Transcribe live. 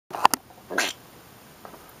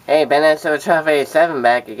Hey, Ben, episode 1287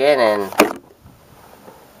 back again, and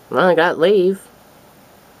well, I got leave.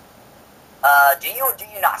 Do you or do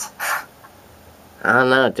you not? I don't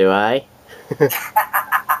know, do I?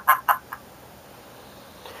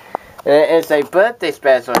 It's a birthday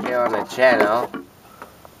special here on the channel.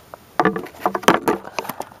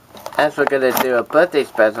 As we're gonna do a birthday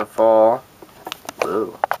special for...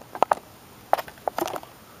 Ooh.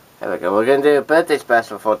 There we go. We're gonna do a birthday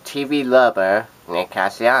special for TVLubber, Nick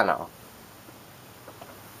Cassiano.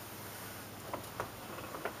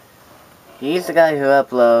 He's the guy who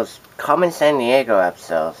uploads Common San Diego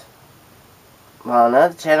episodes. While on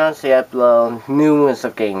other channels, he uploads numerous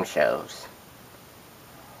of game shows.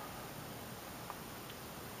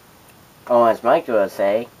 Oh, as Michael would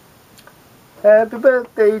say, happy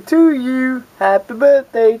birthday to you, happy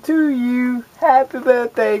birthday to you, happy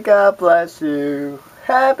birthday, God bless you,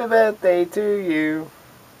 happy birthday to you.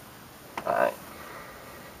 Alright.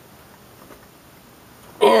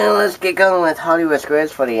 And let's get going with Hollywood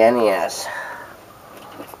Squares for the NES.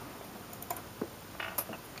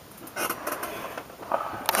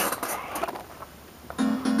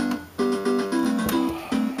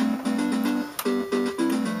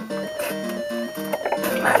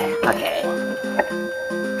 Okay.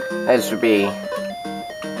 This should be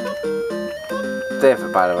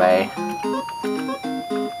different, by the way.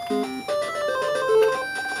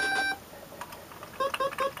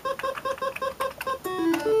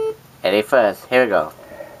 Ready first, here we go.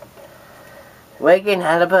 Reagan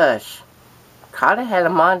had a Bush. Carter had a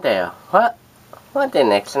Mondale. What did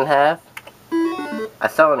Nixon have? A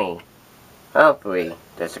Sony. Humphrey.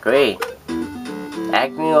 Disagree.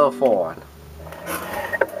 Agnew or Ford?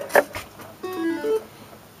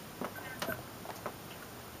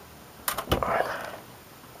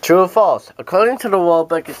 True or false? According to the World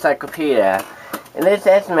Book Encyclopedia, it is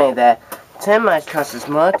estimated that termites cause as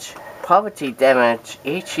much property damage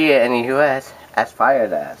each year in the U.S. as fire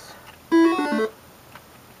does.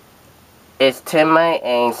 Is termite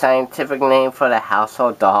a scientific name for the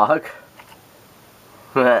household dog?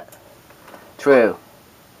 True.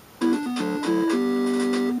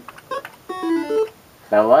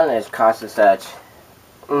 No wonder it causes us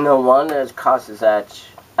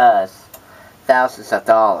thousands of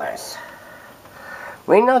dollars.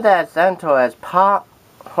 We know that Centaur has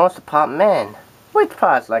horse part men. Which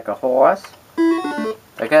part's like a horse?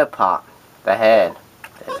 The good part. The head.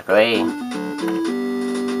 Disagree.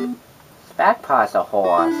 Back part's a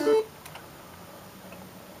horse.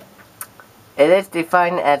 It is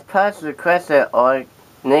defined as puzzle, question, or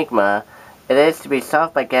enigma. It is to be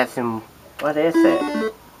solved by guessing what is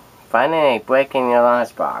it. Finding a break in your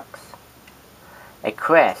lunchbox. A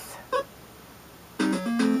crest.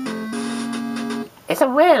 It's a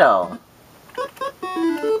riddle.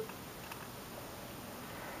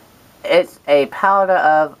 It's a powder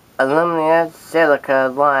of aluminum,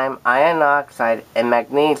 silica, lime, iron oxide, and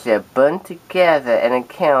magnesium burned together in a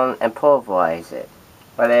kiln and pulverize it.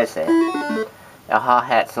 What is it? A hot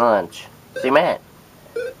hat's lunch. Cement.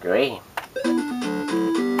 Agree. Come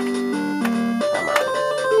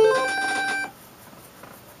on.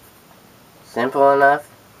 Simple enough.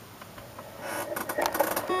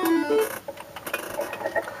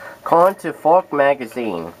 According to Fork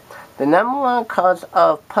magazine, the #1 cause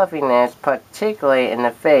of puffiness, particularly in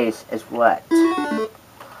the face, is what?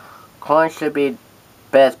 Corn should be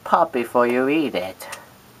best popped before you eat it.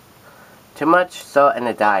 Too much salt in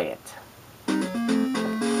the diet.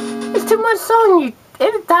 It's too much salt in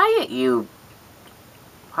the diet, you...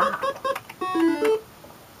 Wow.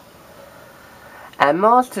 At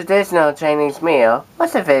most traditional Chinese meal,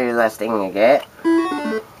 what's the very last thing you get?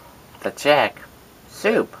 The check.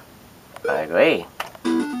 Soup. I agree.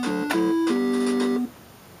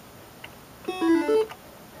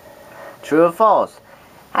 True or false?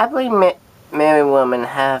 Happily married women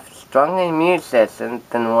have stronger immune systems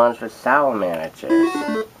than ones with sour marriages.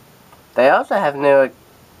 They also have newer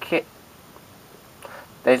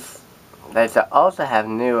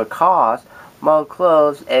cars, more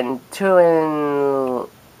clothes, and to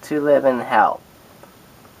live in health.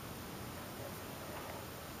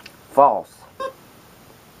 False.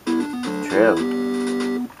 True.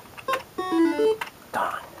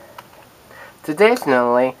 Darn.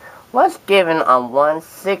 Traditionally, what's given on one's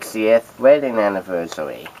 60th wedding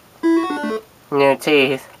anniversary? New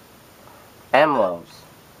teeth. Emeralds.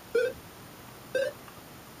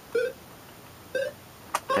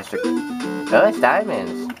 Oh, it's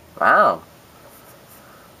diamonds. Wow.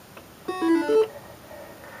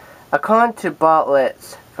 According to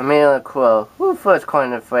Bartlett's familiar quote, who first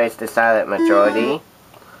coined the phrase the silent majority?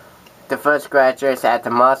 The first graduates at the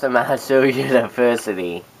Massachusetts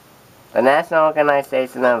University. The National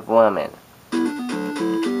Organization of Women.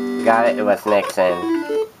 Got it, it was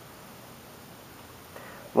Nixon.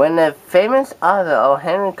 When the famous author O.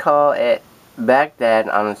 Henry called it Baghdad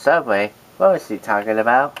on the subway, what was he talking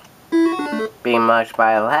about? Being mugged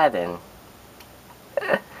by Aladdin.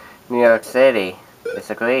 New York City.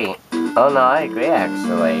 Disagree. Oh no, I agree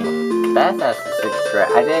actually. That's the 6th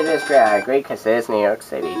grade. I did disagree. I agree because it is New York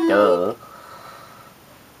City. Duh.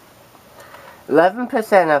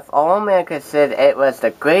 11% of all Americans said it was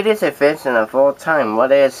the greatest invention of all time.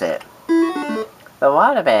 What is it? The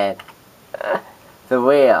waterbed. The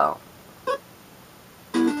wheel.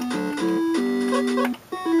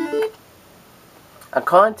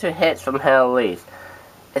 According to hits from Hellese,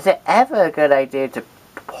 is it ever a good idea to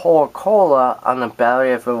pour cola on the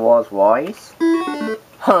belly of a Rolls Royce?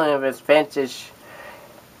 Only if it's vintage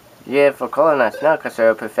year for cola nuts, no, because it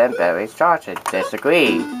will prevent berries charging.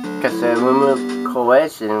 Disagree, because it will remove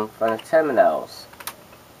collision from the terminals.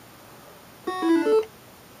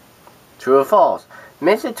 True or false?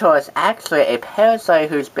 Mistletoe is actually a parasite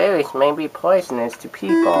whose berries may be poisonous to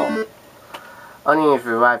people. Only if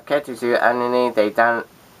your wife catches you underneath a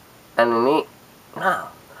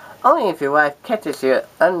Only if your wife catches you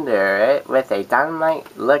under it with a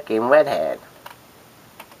dynamite-looking redhead.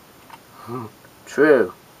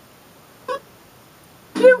 True.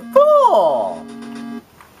 You fool!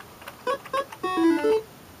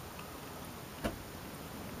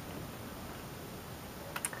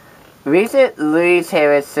 Recent Louise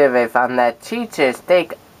Harris survey found that teachers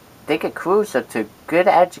think it crucial to good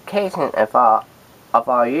education of our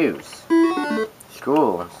youth.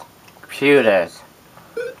 Schools. Computers.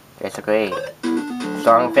 Disagree.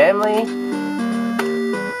 Strong family?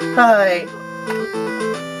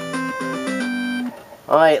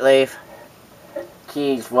 Alright, Leaf.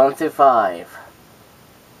 Keys 1 through 5.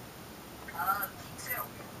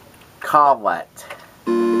 Call what?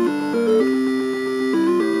 1,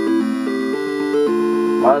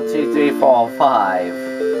 2, 3, 4, 5.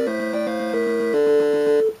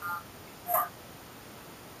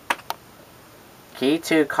 Key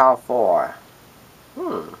 2, call 4.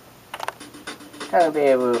 Kind of be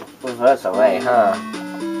able to reverse away, huh?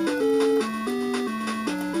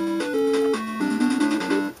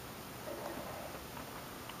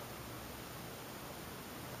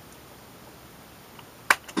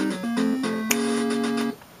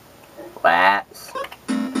 Rats.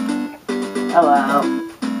 Oh well.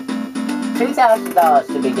 $2,000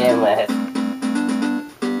 to begin with.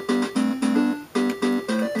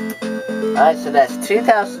 Alright, so that's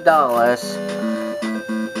 $2,000.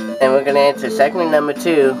 And we're going to enter segment number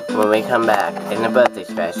 2 when we come back in the birthday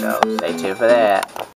special. Stay tuned for that.